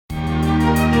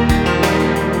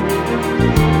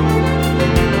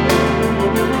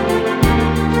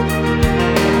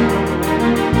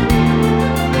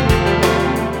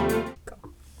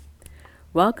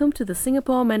Welcome to the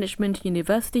Singapore Management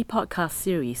University podcast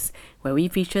series, where we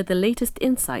feature the latest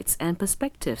insights and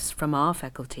perspectives from our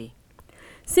faculty.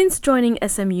 Since joining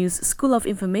SMU's School of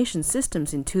Information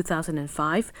Systems in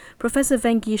 2005, Professor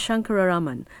Venki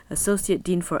Shankararaman, Associate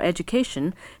Dean for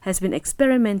Education, has been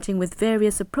experimenting with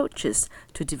various approaches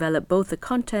to develop both the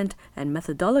content and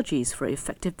methodologies for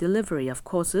effective delivery of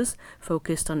courses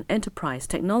focused on enterprise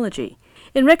technology.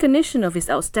 In recognition of his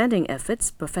outstanding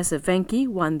efforts, Professor Venki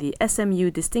won the SMU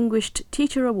Distinguished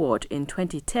Teacher Award in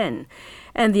 2010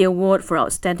 and the Award for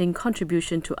Outstanding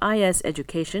Contribution to IS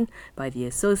Education by the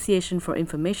Association for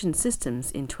Information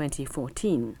Systems in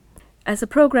 2014. As a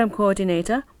program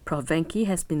coordinator, Prof. Venki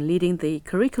has been leading the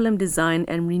curriculum design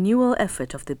and renewal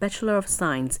effort of the Bachelor of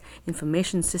Science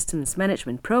Information Systems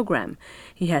Management program.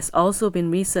 He has also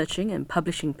been researching and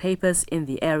publishing papers in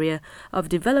the area of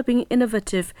developing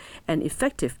innovative and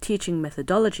effective teaching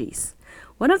methodologies.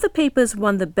 One of the papers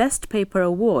won the Best Paper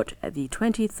Award at the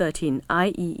 2013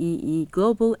 IEEE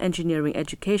Global Engineering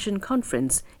Education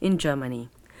Conference in Germany.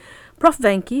 Prof.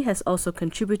 Venki has also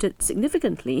contributed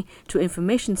significantly to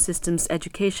information systems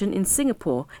education in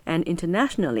Singapore and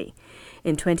internationally.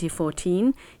 In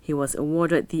 2014, he was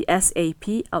awarded the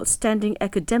SAP Outstanding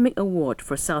Academic Award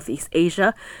for Southeast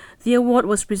Asia. The award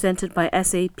was presented by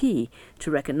SAP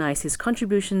to recognize his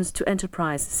contributions to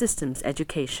enterprise systems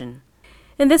education.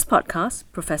 In this podcast,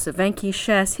 Professor Venki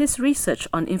shares his research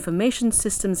on information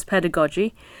systems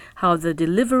pedagogy, how the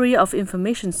delivery of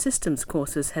information systems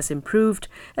courses has improved,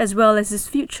 as well as his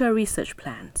future research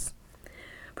plans.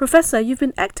 Professor, you've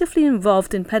been actively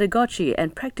involved in pedagogy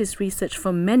and practice research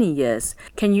for many years.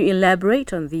 Can you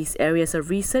elaborate on these areas of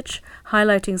research,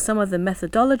 highlighting some of the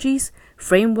methodologies,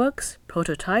 frameworks,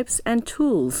 prototypes, and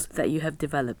tools that you have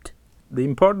developed? The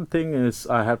important thing is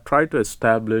I have tried to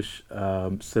establish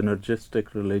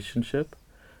synergistic relationship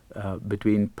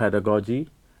between pedagogy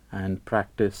and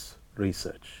practice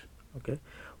research. Okay,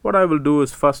 what I will do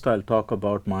is first I'll talk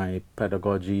about my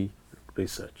pedagogy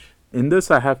research. In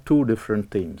this I have two different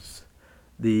themes.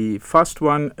 The first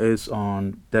one is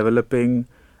on developing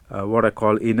what I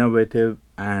call innovative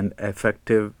and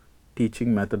effective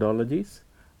teaching methodologies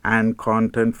and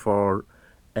content for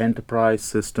enterprise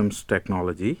systems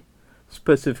technology,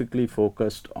 specifically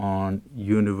focused on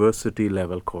university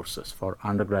level courses for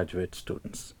undergraduate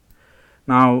students.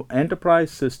 Now,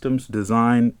 enterprise systems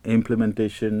design,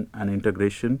 implementation, and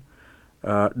integration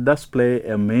does play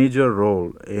a major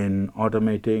role in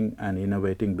automating and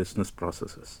innovating business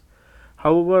processes.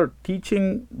 However,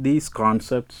 teaching these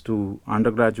concepts to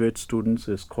undergraduate students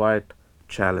is quite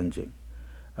challenging,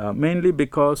 mainly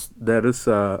because there is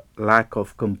a lack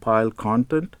of compiled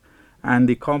content and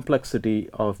the complexity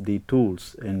of the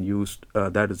tools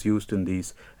that is used in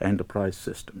these enterprise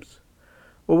systems.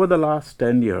 Over the last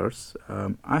 10 years,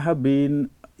 I have been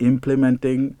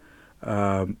implementing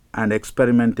and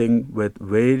experimenting with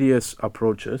various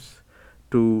approaches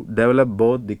to develop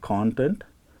both the content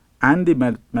and the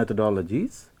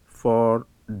methodologies for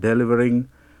delivering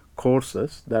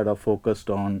courses that are focused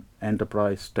on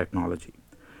enterprise technology.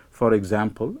 For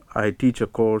example, I teach a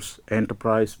course,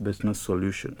 Enterprise Business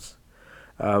Solutions,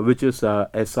 which is a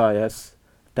SIS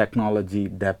Technology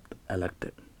Depth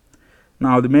elective.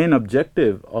 Now, the main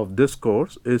objective of this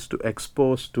course is to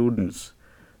expose students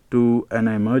to an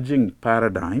emerging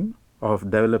paradigm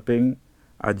of developing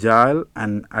agile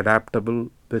and adaptable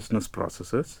business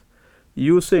processes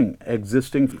using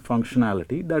existing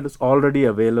functionality that is already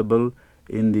available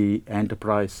in the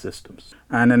enterprise systems.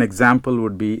 And an example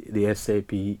would be the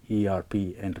SAP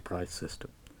ERP enterprise system.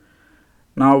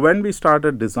 Now, when we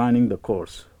started designing the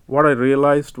course, what I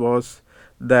realized was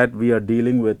that we are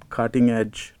dealing with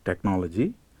cutting-edge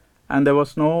technology, and there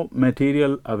was no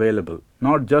material available,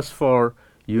 not just for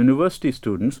university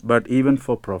students, but even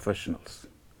for professionals.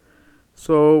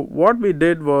 So what we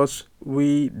did was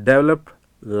we developed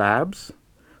labs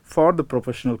for the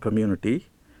professional community,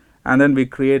 and then we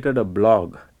created a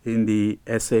blog in the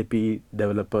SAP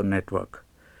Developer Network,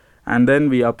 and then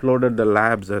we uploaded the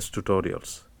labs as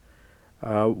tutorials.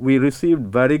 We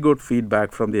received very good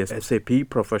feedback from the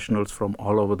SAP professionals from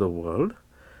all over the world.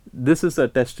 This is a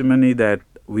testimony that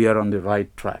we are on the right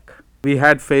track. We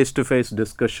had face-to-face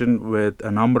discussion with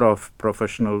a number of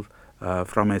professionals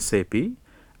from SAP,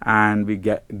 and we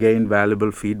gained valuable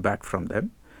feedback from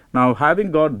them. Now,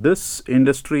 having got this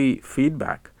industry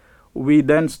feedback, we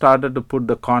then started to put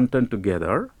the content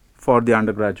together for the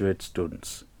undergraduate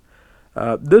students.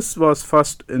 This was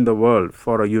first in the world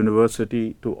for a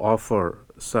university to offer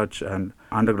such an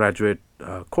undergraduate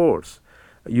course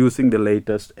using the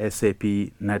latest SAP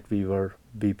NetWeaver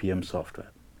BPM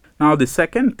software. Now, the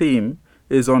second theme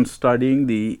is on studying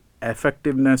the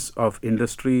effectiveness of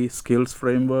industry skills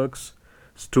frameworks,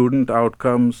 student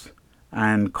outcomes,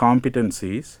 and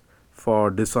competencies for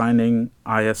designing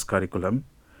IS curriculum,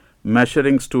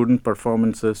 measuring student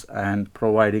performances, and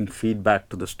providing feedback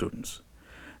to the students.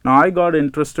 Now, I got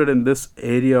interested in this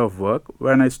area of work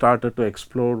when I started to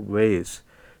explore ways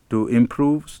to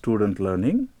improve student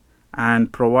learning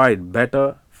and provide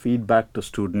better feedback to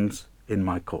students in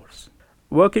my course.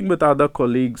 Working with other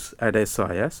colleagues at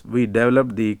SIS, we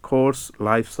developed the course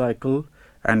lifecycle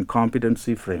and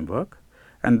competency framework,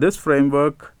 and this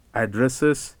framework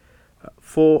addresses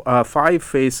 5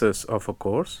 phases of a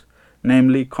course,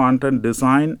 namely content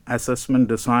design, assessment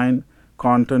design,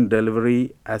 content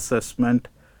delivery, assessment,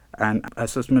 and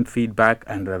assessment feedback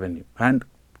and revenue, and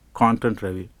content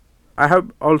review. I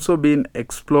have also been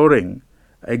exploring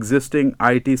existing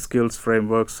IT skills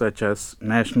frameworks such as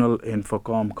National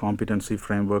Infocom Competency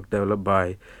Framework developed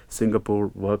by Singapore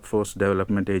Workforce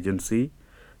Development Agency,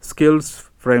 Skills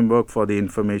Framework for the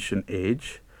Information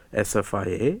Age,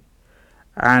 SFIA,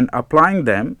 and applying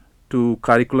them to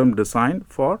curriculum design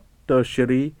for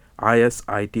tertiary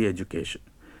IS/IT education.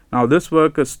 Now, this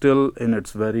work is still in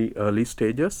its very early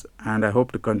stages, and I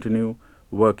hope to continue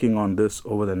working on this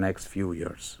over the next few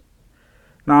years.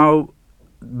 Now,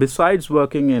 besides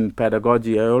working in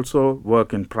pedagogy, I also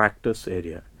work in practice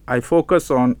area. I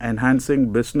focus on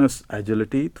enhancing business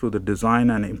agility through the design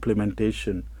and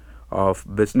implementation of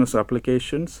business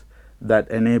applications that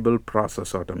enable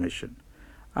process automation.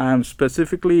 I am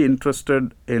specifically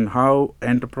interested in how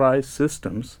enterprise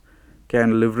systems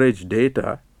can leverage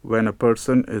data when a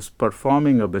person is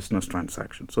performing a business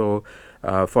transaction. So,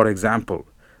 for example,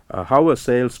 how a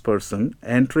salesperson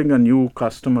entering a new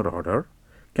customer order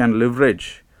can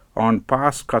leverage on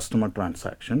past customer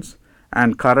transactions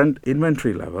and current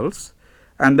inventory levels,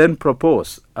 and then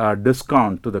propose a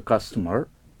discount to the customer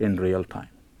in real time.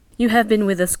 You have been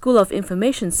with the School of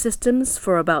Information Systems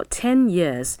for about 10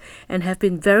 years and have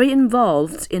been very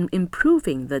involved in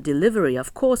improving the delivery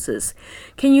of courses.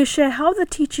 Can you share how the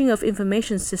teaching of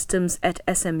information systems at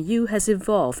SMU has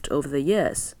evolved over the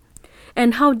years?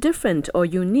 And how different or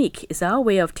unique is our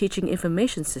way of teaching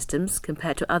information systems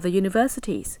compared to other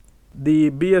universities? The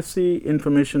BSc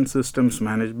Information Systems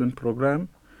Management program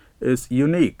is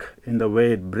unique in the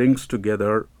way it brings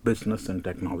together business and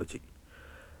technology.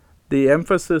 The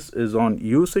emphasis is on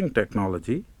using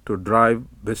technology to drive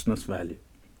business value.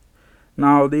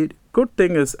 Now, the good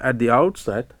thing is at the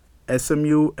outset,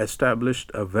 SMU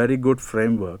established a very good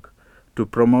framework to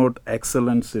promote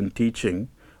excellence in teaching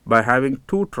by having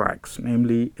 2 tracks,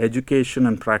 namely education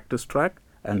and practice track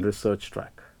and research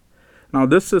track. Now,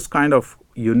 this is kind of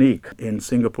unique in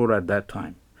Singapore at that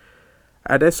time.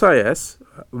 At SIS,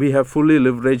 we have fully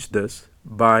leveraged this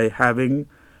by having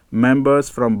members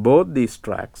from both these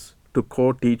tracks to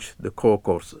co-teach the core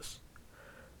courses.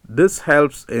 This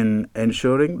helps in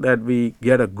ensuring that we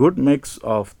get a good mix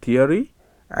of theory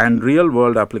and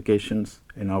real-world applications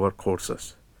in our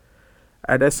courses.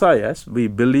 At SIS, we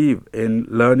believe in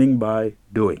learning by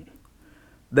doing.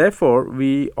 Therefore,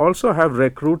 we also have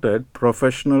recruited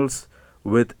professionals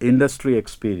with industry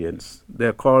experience. They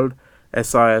are called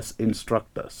SIS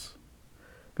instructors.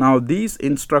 Now, these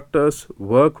instructors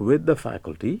work with the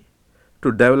faculty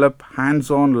to develop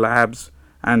hands-on labs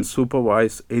and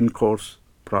supervise in-course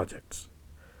projects.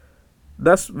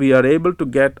 Thus, we are able to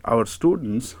get our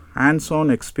students hands-on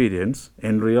experience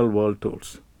in real-world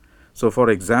tools. So, for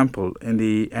example, in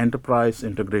the enterprise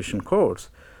integration course,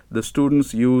 the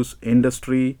students use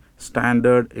industry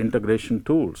standard integration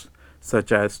tools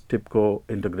such as TIBCO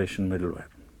integration middleware.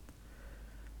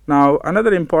 Now,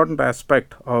 another important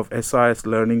aspect of SIS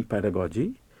learning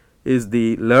pedagogy is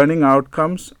the learning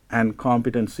outcomes and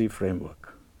competency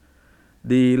framework.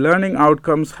 The learning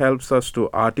outcomes helps us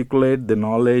to articulate the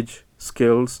knowledge,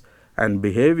 skills, and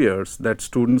behaviors that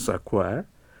students acquire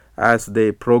as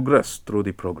they progress through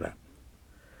the program.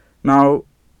 Now,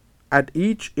 at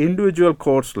each individual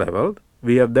course level,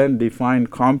 we have then defined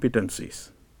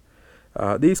competencies.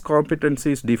 These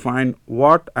competencies define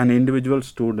what an individual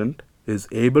student is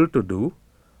able to do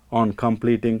on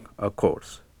completing a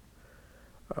course.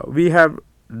 We have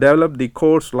developed the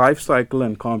course lifecycle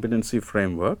and competency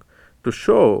framework to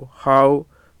show how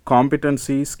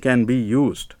competencies can be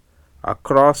used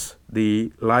across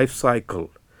the life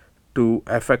cycle to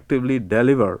effectively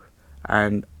deliver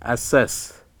and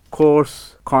assess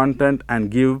course content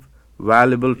and give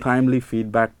valuable timely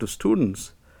feedback to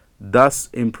students, thus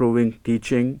improving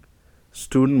teaching,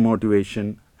 student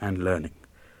motivation, and learning.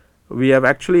 We have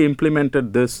actually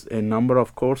implemented this in a number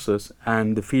of courses,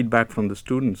 and the feedback from the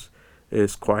students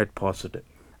is quite positive.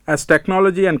 As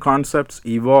technology and concepts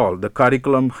evolve, the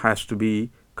curriculum has to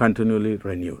be continually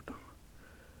renewed.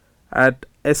 At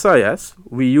SIS,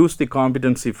 we use the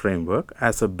competency framework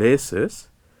as a basis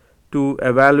to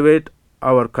evaluate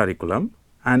our curriculum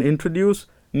and introduce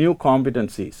new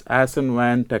competencies as and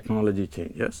when technology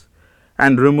changes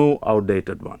and remove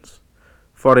outdated ones.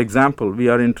 For example, we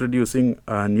are introducing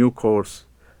a new course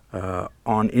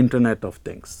on Internet of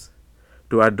Things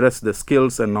to address the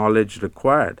skills and knowledge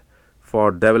required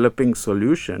for developing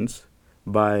solutions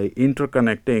by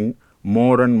interconnecting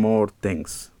more and more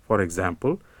things. For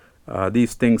example,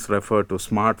 these things refer to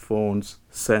smartphones,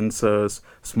 sensors,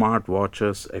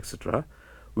 smartwatches, etc.,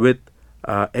 with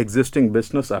existing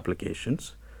business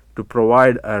applications to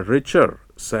provide a richer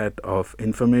set of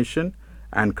information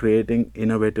and creating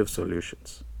innovative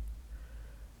solutions.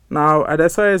 Now,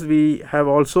 at SIS, we have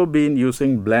also been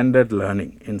using blended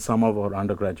learning in some of our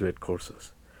undergraduate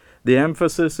courses. The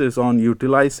emphasis is on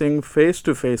utilizing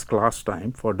face-to-face class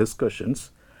time for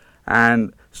discussions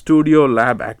and studio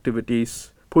lab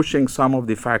activities, pushing some of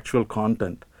the factual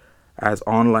content as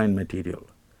online material.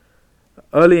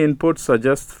 Early input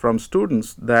suggests from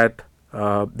students that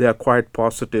they are quite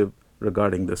positive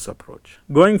regarding this approach.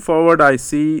 Going forward, I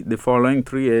see the following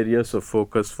three areas of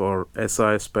focus for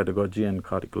SIS pedagogy and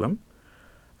curriculum.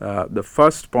 The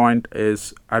first point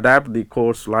is adapt the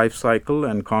course life cycle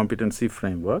and competency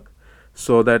framework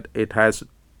so that it has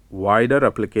wider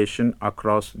application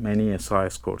across many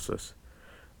SIS courses.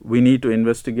 We need to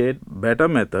investigate better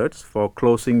methods for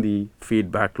closing the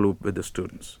feedback loop with the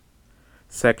students.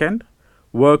 Second,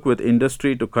 work with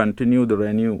industry to continue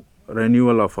the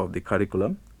renewal of the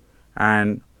curriculum.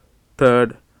 And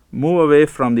third, move away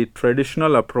from the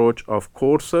traditional approach of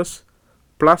courses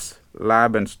plus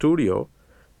lab and studio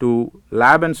to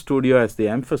lab and studio as the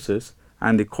emphasis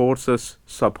and the courses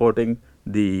supporting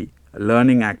the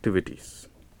learning activities.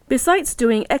 Besides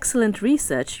doing excellent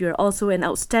research, you are also an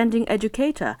outstanding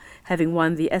educator, having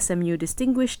won the SMU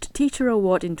Distinguished Teacher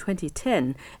Award in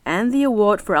 2010 and the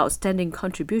Award for Outstanding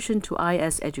Contribution to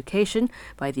IS Education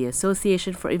by the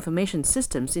Association for Information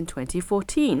Systems in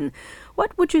 2014.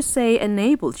 What would you say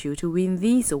enabled you to win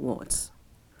these awards?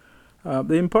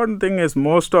 The important thing is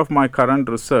most of my current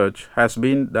research has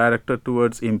been directed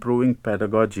towards improving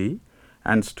pedagogy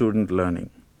and student learning.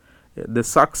 The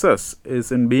success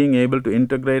is in being able to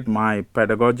integrate my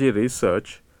pedagogy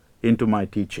research into my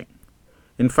teaching.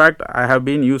 In fact, I have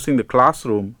been using the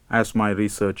classroom as my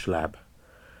research lab.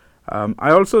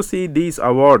 I also see these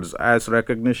awards as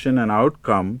recognition and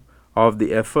outcome of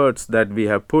the efforts that we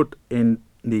have put in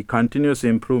the continuous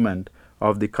improvement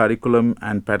of the curriculum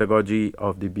and pedagogy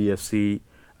of the BSc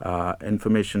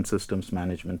Information Systems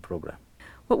Management program.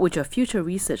 What would your future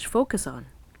research focus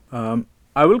on?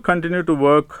 I will continue to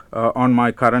work on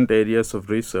my current areas of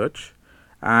research,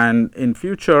 and in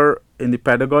future in the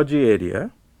pedagogy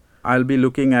area, I'll be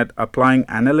looking at applying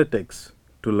analytics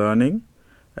to learning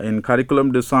in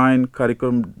curriculum design,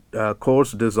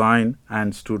 course design,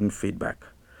 and student feedback.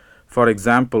 For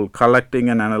example, collecting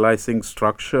and analyzing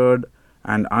structured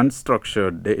and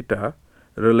unstructured data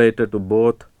related to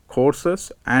both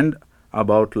courses and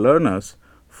about learners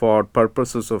for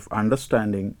purposes of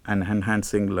understanding and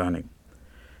enhancing learning.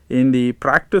 In the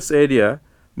practice area,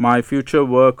 my future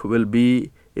work will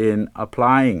be in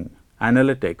applying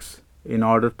analytics in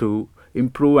order to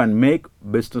improve and make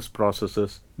business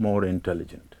processes more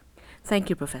intelligent. Thank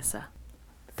you, Professor.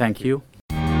 Thank you.